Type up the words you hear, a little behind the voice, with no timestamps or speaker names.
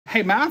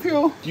Hey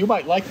Matthew, you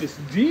might like this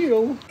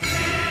deal.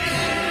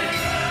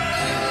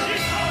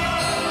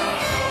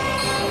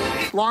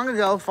 Long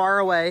ago, far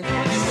away,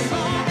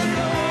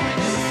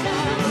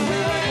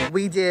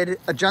 we did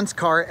a Junt's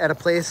cart at a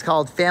place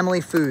called Family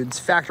Foods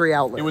Factory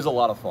Outlet. It was a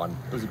lot of fun.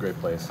 It was a great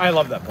place. I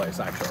love that place,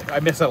 actually. I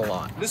miss it a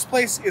lot. This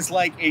place is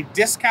like a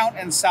discount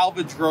and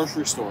salvage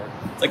grocery store.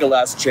 It's like a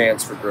last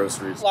chance for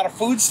groceries. A lot of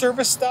food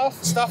service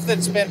stuff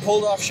that's been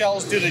pulled off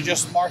shelves due to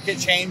just market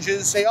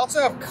changes. They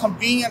also have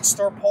convenience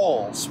store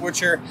poles,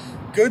 which are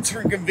goods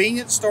from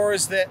convenience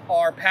stores that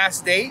are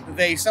past date.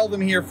 They sell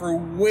them here for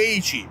way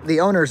cheap. The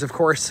owners, of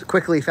course,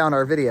 quickly found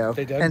our video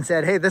They did? and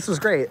said, hey, this was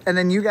great. And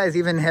then you guys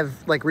even have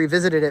like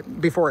revisited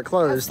it before it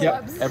closed.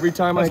 Yep. Every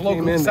time I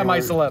came in,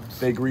 semi-celebs.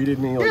 they greeted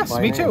me like Yes,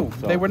 by me name, too.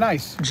 so. They were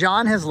nice.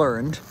 John has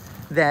learned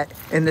that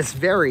in this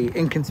very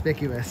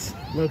inconspicuous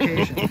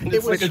location,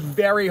 It was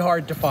very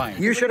hard to find.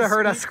 you should have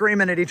heard us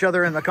screaming at each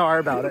other in the car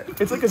about it.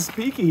 It's like a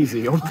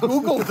speakeasy.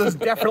 Google does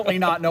definitely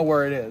not know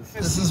where it is.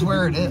 This is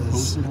where it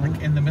is.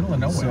 Like in the middle of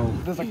nowhere.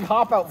 There's a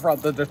cop out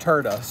front that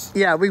deterred us.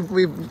 Yeah, we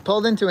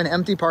pulled into an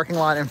empty parking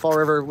lot in Fall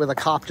River with a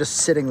cop just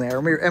sitting there.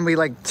 And we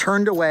like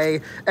turned away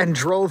and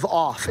drove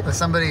off. With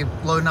somebody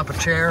loading up a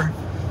chair.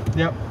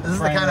 Yep. This is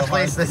the kind of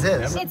place this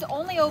is. It's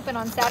only open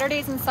on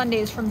Saturdays and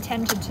Sundays from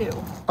 10 to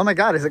 2. Oh my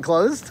God, is it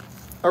closed?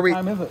 Are we?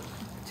 What time is it?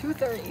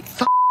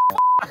 2:30.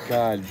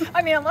 God.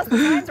 I mean, unless the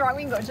sign's wrong,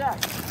 we can go check.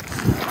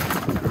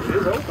 It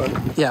is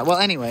open. Yeah, well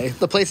anyway,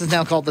 the place is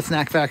now called the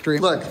Snack Factory.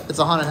 Look, it's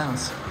a haunted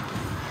house.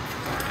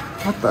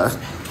 What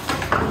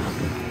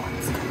the?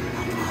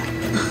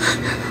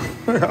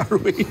 Where are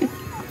we?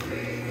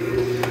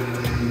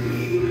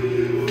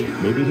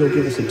 Maybe he'll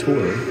give us a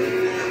tour.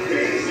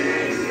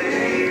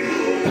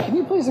 Can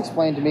you please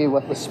explain to me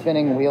what the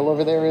spinning wheel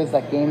over there is,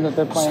 that game that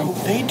they're playing?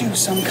 So they do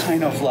some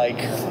kind of like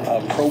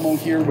promo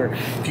here where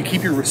if you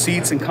keep your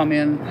receipts and come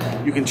in,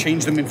 you can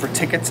change them in for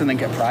tickets and then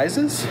get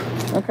prizes.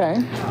 Okay.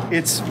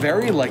 It's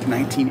very like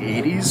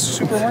 1980s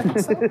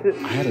supermarket stuff.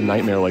 I had a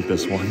nightmare like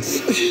this once.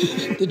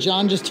 Did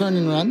John just turn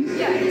and run?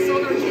 Yeah, he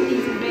sold our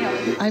kidneys and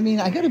bail. I mean,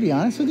 I gotta be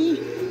honest with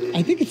you.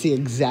 I think it's the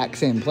exact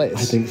same place.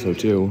 I think so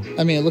too.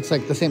 I mean, it looks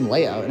like the same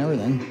layout and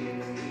everything.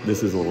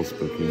 This is a little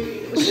spooky.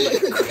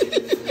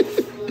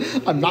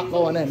 I'm not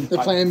going in.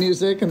 They're playing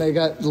music and they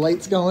got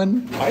lights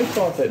going. I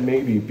thought that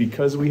maybe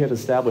because we had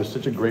established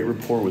such a great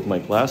rapport with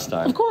Mike last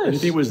time, Of course. that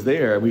if he was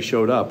there and we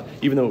showed up,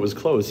 even though it was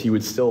closed, he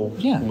would still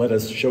let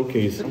us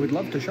showcase. We'd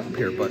love to shop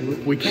here, but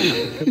we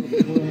can't.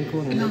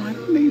 No, I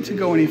don't need to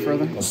go any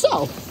further.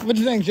 So, what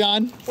do you think,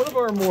 John? One of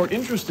our more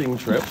interesting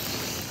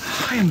trips.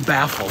 I am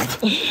baffled.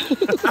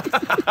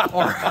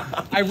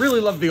 I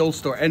really love the old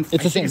store, and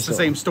It's the same the store.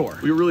 same store.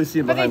 We were really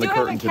seeing But they behind do the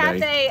have curtain a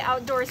today. cafe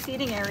outdoor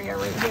seating area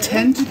right here.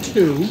 10 to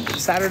 2,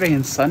 Saturday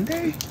and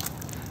Sunday.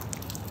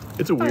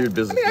 It's a weird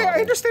business I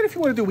model. understand if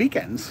you want to do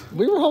weekends.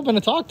 We were hoping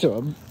to talk to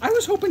him, I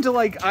was hoping to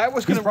I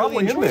was going to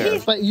probably really in enjoy there.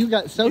 it. but you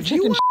got so If you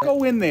chicken want to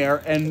go in there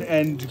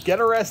and get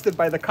arrested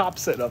by the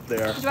cops sitting up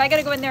there. Do I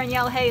gotta go in there and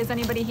yell, hey, is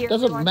anybody here? That's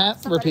We what want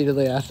Matt somebody.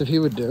 repeatedly asked if he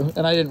would do,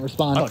 and I didn't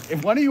respond. Look,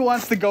 if one of you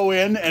wants to go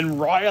in and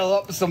rile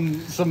up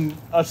some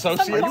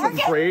associates, Are you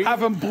afraid? have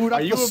them boot up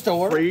Are you the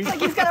store. afraid? Like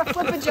he's gotta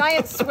flip a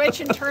giant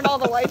switch and turn all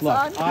the lights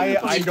on.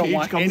 I don't Cage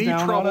want comes any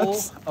down on trouble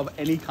us. of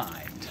any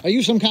kind. Are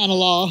you some kind of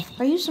law?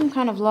 Are you some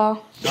kind of law?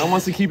 John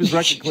wants to keep his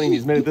record clean.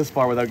 He's made it this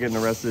far without getting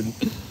arrested.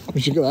 We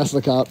should go ask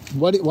the cop.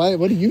 What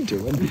are you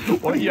doing?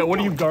 What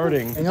are you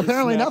guarding? And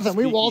apparently Snap nothing.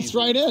 We waltzed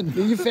right in.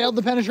 You failed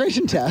the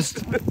penetration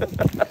test.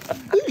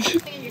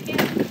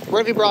 Where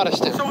have you brought us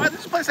to? So this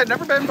is a place I'd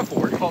never been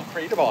before, called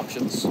Creative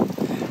Auctions,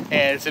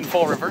 and it's in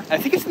Fall River. I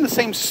think it's in the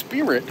same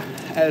spirit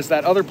as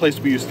that other place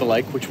we used to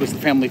like, which was the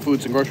Family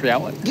Foods and Grocery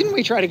Outlet. Didn't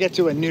we try to get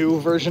to a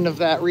new version of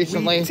that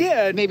recently? We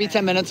did. Maybe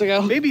 10 minutes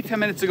ago? Maybe 10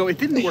 minutes ago. It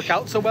didn't work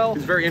out so well.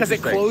 It's very because it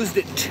interesting. closed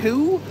at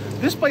 2.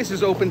 This place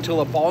is open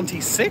till a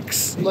Bounty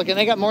 6. Look, and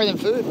they got more than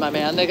food, my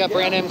man. They got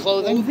brand name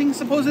clothing. Clothing,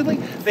 supposedly.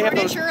 They have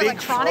those Furniture, big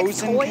electronics,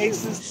 frozen toys.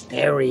 cases.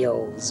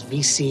 Stereos,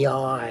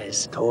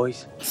 VCRs,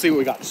 toys. Let's see what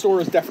we got. The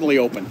store is definitely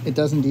open. It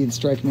does indeed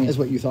strike me as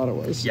what you thought it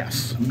was.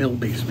 Yes, mill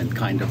basement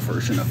kind of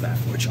version of that,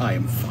 which I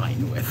am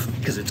fine with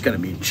because it's going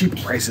to be cheaper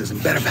prices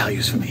and better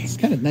values for me. It's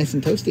kind of nice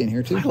and toasty in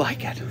here, too. I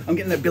like it. I'm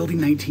getting that Building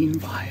 19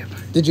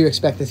 vibe. Did you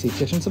expect to see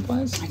kitchen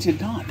supplies? I did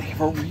not. They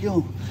have a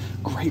real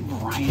great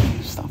variety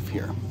of stuff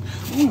here.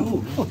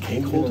 Ooh, a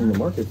cake On holder. the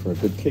market for a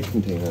good cake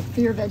container.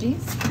 For your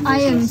veggies? I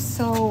am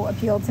so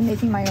appealed to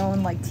making my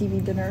own like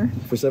TV dinner.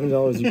 For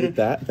 $7, you get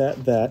that,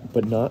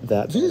 but not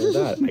that,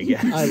 that.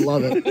 Yes. I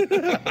love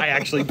it. I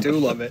actually do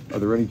love it. Are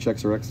there any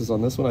checks or X's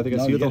on this one? I think I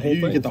No, see you the get- whole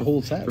you thing. get the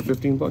whole set. For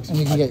 $15. And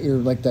you can get your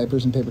like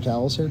diapers and paper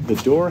towels here. The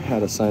door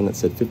had a sign that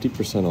said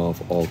 50%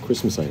 off all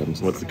Christmas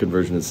items. What's the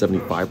conversion? Is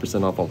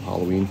 75% off all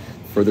Halloween?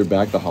 Further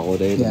back the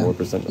holiday, the more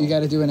percent off. You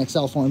got to do an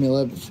Excel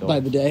formula by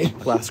the day.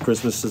 Last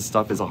Christmas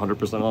stuff is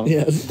 100% off.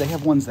 Yes. They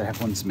have ones that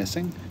have ones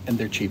missing, and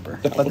they're cheaper.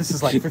 But this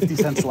is like 50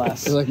 cents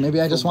less. You're like,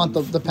 maybe I just want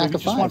the pack Maybe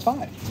of just 5. want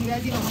 5. Do you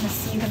guys even want to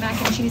see the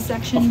mac and cheese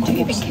section? Do you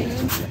even care?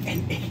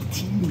 And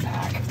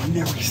 18-pack. I've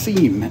never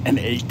seen an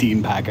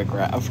 18-pack of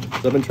Kraft.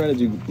 I've been trying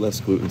to do less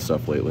gluten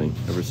stuff lately,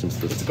 ever since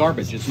this. It's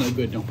garbage. It's no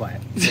good. Don't buy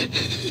it.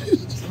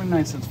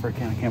 79 cents for a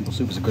can of Campbell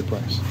soup is a good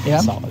price. Yeah.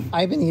 Solid.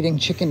 I've been eating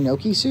chicken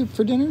gnocchi soup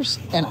for dinners,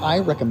 and I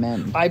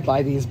recommend. I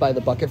buy these by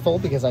the bucketful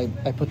because I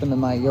put them in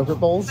my yogurt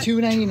bowls.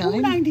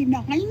 $2.99.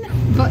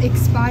 $2.99. But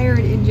expired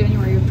in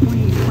January of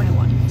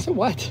 2021. So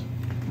what?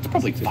 It's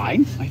probably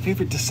fine. My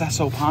favorite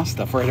DeSesso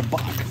pasta for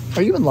 $1.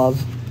 Are you in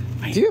love?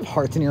 Do you have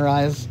hearts in your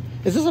eyes?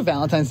 Is this a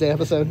Valentine's Day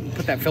episode?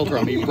 Put that filter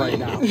on me right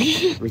now. For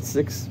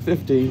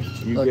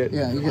 $6.50, you Look, get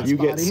yeah, you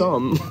get spotty.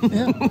 some.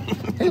 Yeah.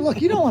 Hey,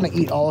 look, you don't want to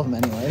eat all of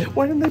them anyway.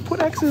 Why didn't they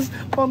put X's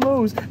on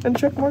those and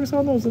check marks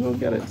on those? I don't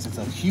get it. It's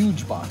a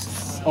huge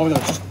box. Oh no,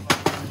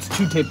 it's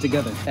two taped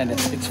together, and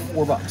it's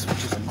 $4,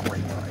 which is a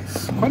great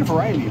price. Quite a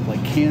variety of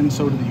like canned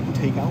soda that you can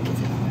take out with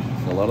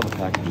you. A lot of the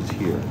packages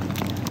here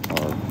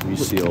are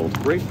resealed.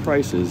 Great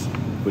prices,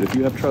 but if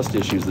you have trust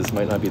issues, this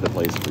might not be the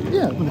place for you.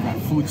 Yeah. Look at that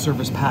food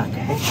service pack.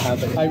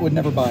 I would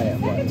never buy it,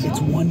 but it's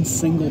one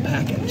single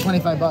packet.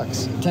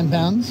 $25. 10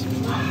 pounds.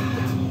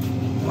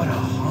 What a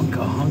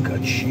hunk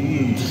of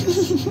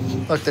cheese.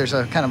 Look, there's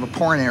a kind of a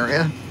porn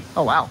area.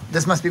 Oh, wow.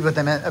 This must be what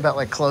they meant about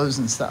like clothes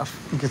and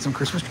stuff. You get some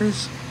Christmas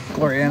trees.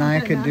 Gloria and I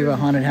could do a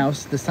haunted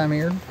house this time of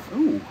year.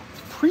 Ooh,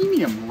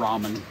 premium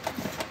ramen.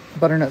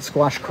 Butternut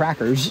squash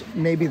crackers.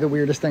 Maybe the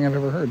weirdest thing I've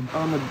ever heard.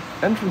 On the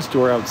entrance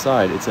door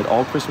outside, it said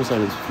all Christmas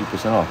items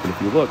 50% off. But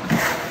if you look,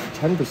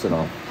 10%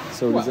 off.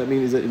 So does that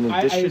mean, is it in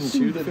addition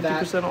to the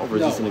 50% off, or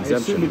is this an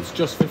exemption? I assume it's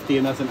just 50,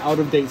 and that's an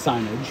out-of-date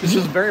signage. This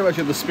is very much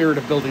in the spirit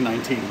of Building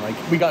 19. Like,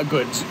 we got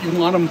goods. You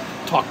want them,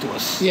 talk to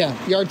us. Yeah,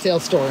 yard sale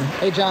store.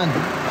 Hey, John,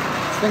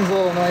 this thing's a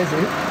little noisy.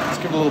 Let's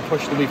give it a little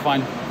push, it'll be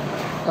fine.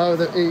 Oh,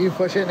 you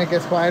push it and it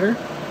gets quieter?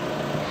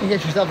 You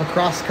get yourself a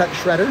cross-cut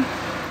shredder.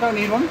 Don't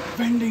need one.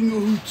 Vending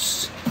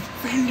oots.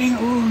 Vending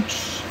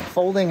oots.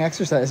 Folding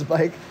exercise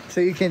bike.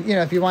 So you can,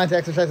 if you wanted to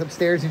exercise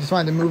upstairs, you just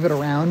wanted to move it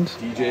around.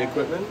 DJ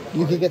equipment?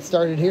 You could get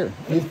started here.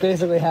 It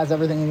basically has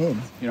everything you need.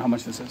 You know how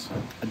much this is?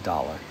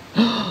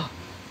 $1.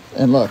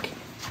 And look,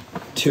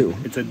 2.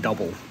 It's a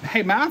double.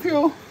 Hey,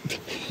 Matthew,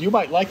 you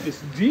might like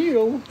this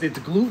deal. It's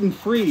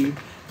gluten-free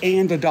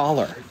and $1.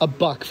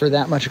 $1 for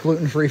that much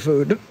gluten-free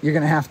food. You're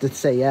gonna have to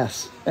say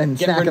yes and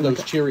Get snack rid of on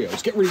those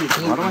Cheerios. Get rid of your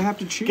gluten. Why do I have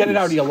to choose? Get it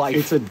out of your life.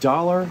 It's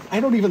 $1.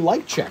 I don't even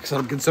like Chex, and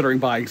I'm considering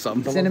buying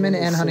some. cinnamon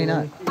and honey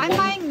nut. I'm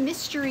buying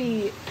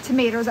mystery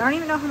tomatoes. I don't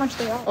even know how much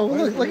they are. Oh,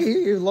 look at you,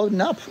 you're loading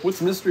up.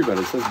 What's mystery about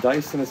it? It says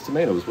diced and it's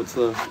tomatoes. What's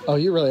the... Oh,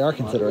 you really are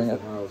considering it.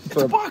 It's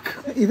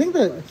 $1. You think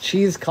the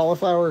cheese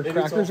cauliflower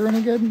crackers are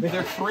any good?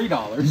 They're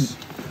 $3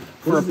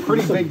 for a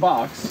pretty big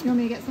box. You want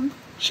me to get some?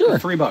 Sure.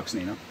 $3,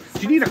 Nina.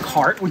 Do you need a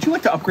cart? Would you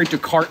like to upgrade to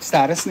cart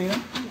status,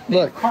 Nina?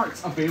 Look,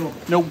 Carts available.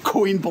 No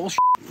coin bullshit.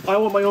 I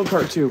want my own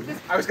cart too.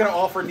 I was gonna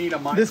offer Nina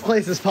mine. this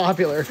place is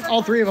popular.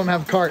 All 3 of them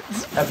have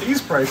carts. At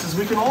these prices,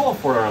 we can all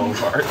afford our own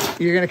cart.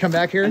 You're gonna come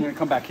back here? I'm gonna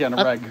come back here on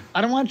a reg.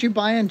 I don't want you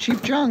buying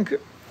cheap junk.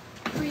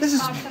 This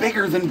is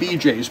bigger than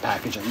BJ's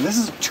packaging. This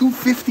is a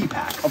 250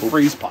 pack of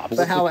freeze pops.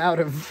 But how out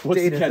of What's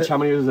date the is catch? it? How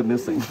many is it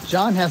missing?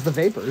 John has the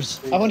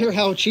vapors. I wonder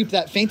how cheap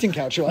that fainting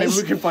couch was. Maybe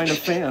we can find a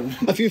fan.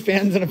 A few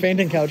fans and a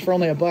fainting couch for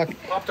only $1.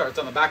 Pop-Tarts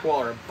on the back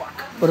wall are $1.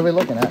 What are we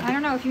looking at? I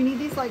don't know if you need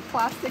these like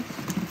plastic.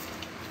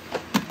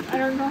 I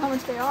don't know how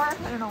much they are.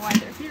 I don't know why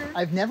they're here.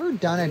 I've never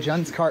done a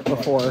Junt's cart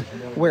before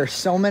where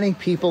so many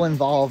people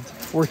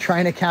involved were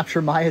trying to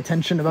capture my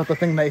attention about the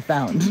thing they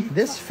found.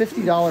 This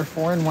 $50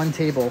 4-in-1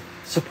 table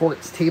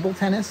supports table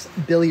tennis,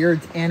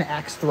 billiards, and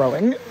axe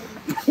throwing.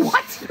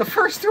 What? The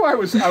first 2 I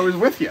was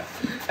with you.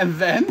 And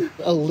then?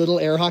 A little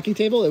air hockey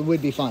table, it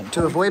would be fun.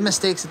 To avoid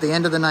mistakes at the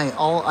end of the night,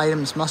 all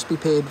items must be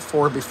paid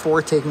for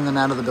before taking them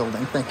out of the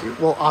building. Thank you.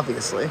 Well,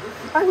 obviously.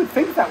 I would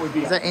think that would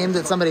be. Is that aimed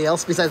at somebody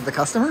else besides the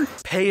customer?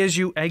 Pay as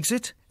you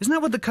exit? Isn't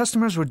that what the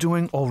customers were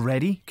doing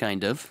already?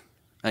 Kind of,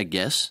 I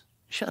guess.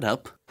 Shut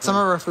up. Some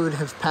of our food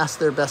have passed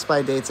their Best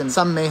By dates, and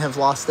some may have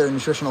lost their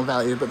nutritional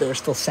value, but they are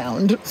still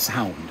sound.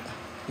 Sound.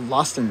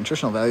 Lost their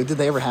nutritional value. Did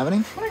they ever have any?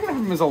 I'm gonna have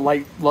them as a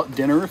light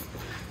dinner.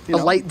 A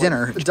light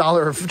dinner,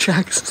 $1 of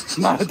checks.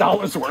 Not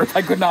 $1 worth.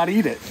 I could not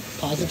eat it.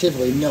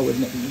 Positively no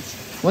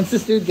admittance. Once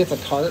this dude gets a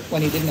cart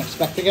when he didn't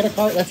expect to get a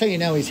cart, that's how you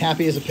know he's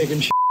happy as a pig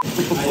and shit. I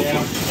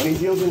am. Any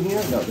deals in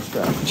here? No, just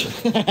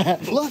trash.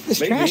 Look, this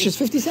trash is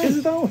 50 cents. Is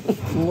it though?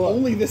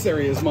 Only this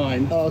area is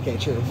mine. Oh, okay,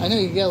 true. I know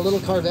you get a little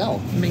Carvel.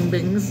 Ming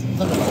Bings.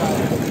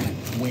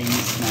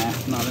 Wings,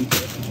 nah, not into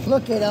it.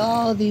 Look at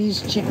all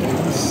these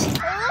chickens.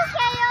 Look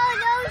at all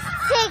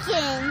those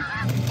chickens.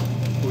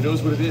 Who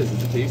knows what it is?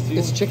 Is it tasty?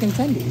 It's chicken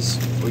tendies.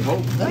 We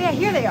hope. Oh yeah,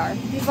 here they are.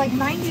 These like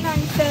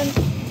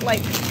 99-cent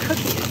like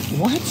cookies.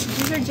 What?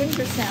 These are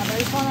ginger snap. I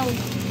just want to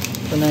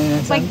For 99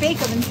 cents? like bake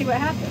them and see what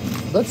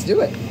happens. Let's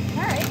do it.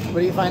 All right. What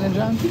are you finding,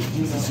 John?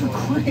 This is a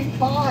great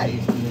buy.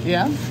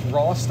 Yeah?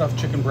 Raw stuffed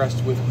chicken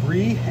breast with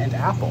brie and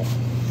apple.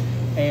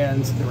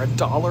 And they're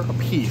 $1 a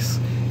piece.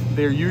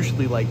 They're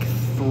usually like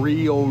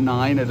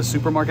 $3.09 at a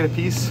supermarket a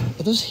piece.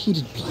 Are those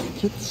heated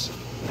blankets?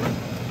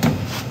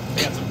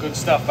 They got some good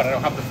stuff, but I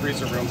don't have the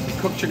freezer room.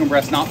 Cooked chicken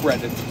breast, not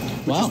breaded.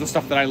 which is the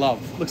stuff that I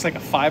love. Looks like a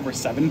 5 or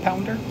 7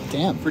 pounder.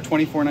 Damn. For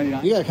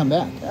 $24.99. You gotta come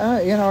back.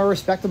 You know, a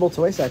respectable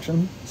toy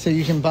section. So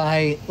you can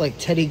buy like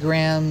Teddy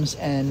Grahams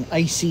and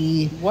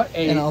Icy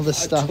and all this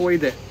stuff. A toy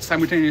that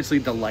simultaneously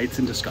delights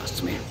and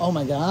disgusts me. Oh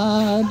my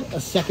God, a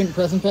second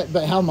present pet?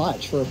 But how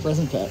much for a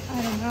present pet?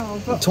 I don't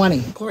know. But 20.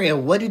 Gloria,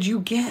 what did you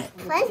get?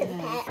 Present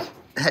pet.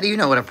 How do you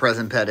know what a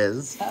present pet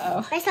is?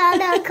 uh-oh. I saw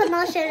the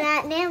commotion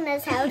at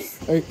Nana's house.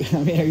 Are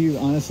you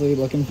honestly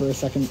looking for a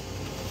second?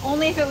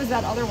 Only if it was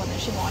that other one that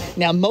she wanted.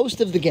 Now,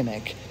 most of the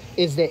gimmick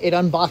is that it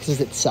unboxes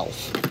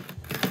itself.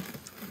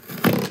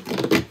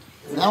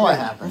 Now what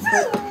happens?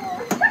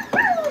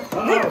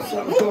 Oh,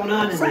 something's going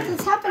on in there.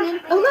 Something's happening.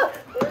 Oh, look.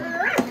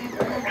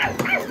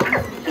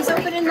 He's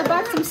opening the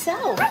box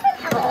himself.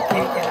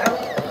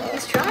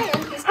 He's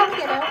trying. He's gonna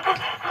get out.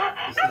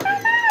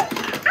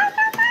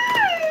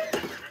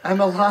 I'm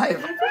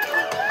alive.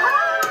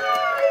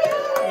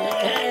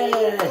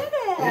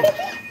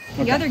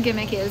 The other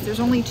gimmick is there's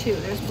only 2.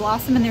 There's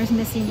Blossom and there's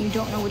Missy, and you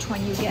don't know which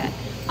one you get.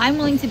 I'm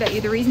willing to bet you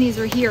the reason these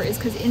are here is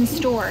because in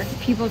store,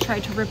 people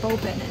tried to rip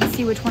open and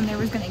see which one they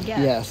was going to get.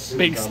 Yes.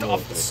 Big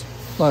stuffed.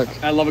 Look.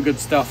 I love a good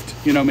stuffed.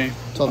 You know me.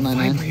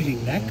 $12.99.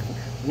 Vibrating neck.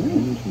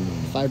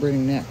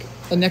 Vibrating neck.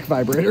 A neck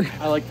vibrator.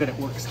 I like that it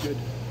works good.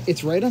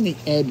 It's right on the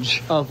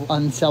edge of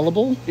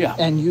unsellable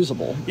and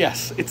usable.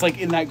 Yes, it's like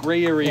in that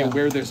gray area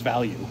where there's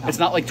value. It's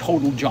not like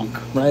total junk.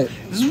 Right.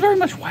 This is very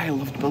much why I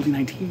loved Building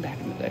 19 back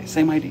in the day.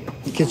 Same idea.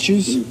 Kid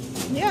shoes?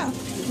 Yeah.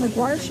 Like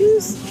water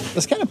shoes?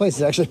 This kind of place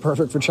is actually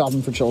perfect for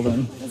shopping for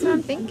children. That's what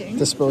I'm thinking.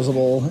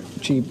 Disposable,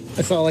 cheap.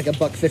 I saw like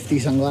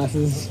 $1.50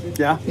 sunglasses.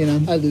 Yeah. You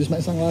know, I lose my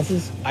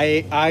sunglasses.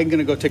 I'm going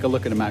to go take a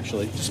look at them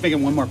actually. Just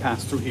making one more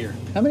pass through here.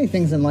 How many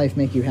things in life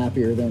make you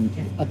happier than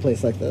a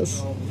place like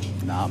this?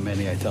 Not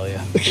many, I tell you.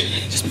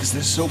 Just because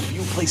there's so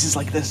few places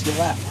like this, you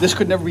laugh. This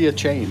could never be a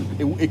chain.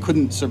 It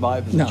couldn't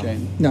survive as a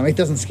chain. No, it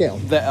doesn't scale.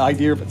 The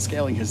idea of it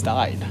scaling has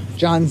died.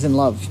 John's in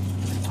love.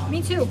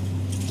 Me too.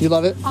 You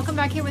love it? I'll come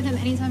back here with him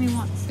anytime he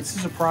wants. This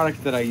is a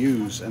product that I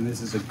use, and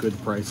this is a good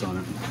price on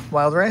it.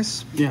 Wild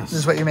rice? Yes. This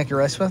is what you make your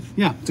rice with?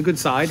 Yeah, it's a good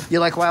side. You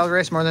like wild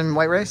rice more than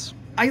white rice?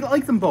 I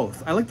like them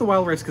both. I like the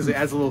wild rice because it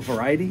adds a little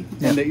variety,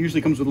 and it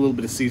usually comes with a little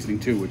bit of seasoning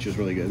too, which is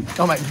really good.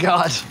 Oh my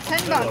God.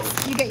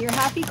 $10. You get your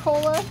Happy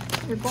Cola,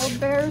 your Gold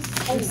Bears.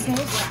 Oh,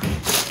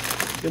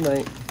 safe. Good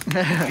night.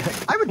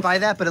 I would buy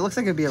that, but it looks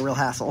like it'd be a real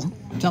hassle.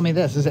 Tell me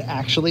this, is it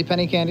actually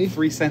penny candy?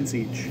 3 cents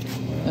each.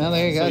 Oh,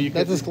 there you go.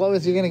 That's as close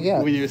as you're going to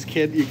get. When you were a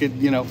kid, you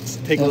could,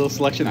 take a little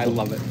selection. I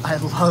love it. I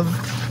love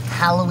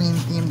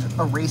Halloween-themed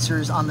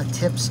erasers on the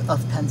tips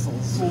of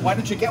pencils. Well, why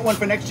don't you get one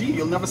for next year?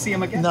 You'll never see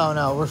them again.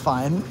 No, we're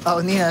fine.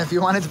 Oh, Nina, if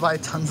you wanted to buy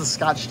tons of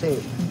Scotch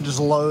tape, just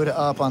load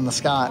up on the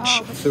Scotch.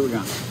 Oh, let's see what we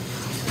got.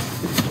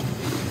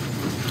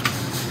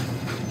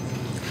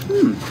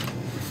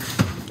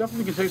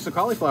 Definitely can taste the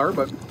cauliflower,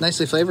 but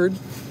nicely flavored.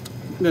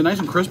 They're nice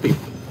and crispy.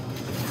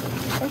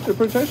 Actually,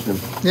 pretty tasty.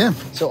 Yeah.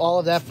 So all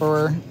of that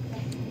for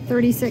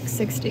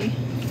 $36.60.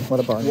 What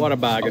a bargain. What a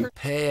bargain.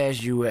 Pay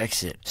as you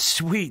exit.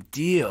 Sweet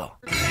deal.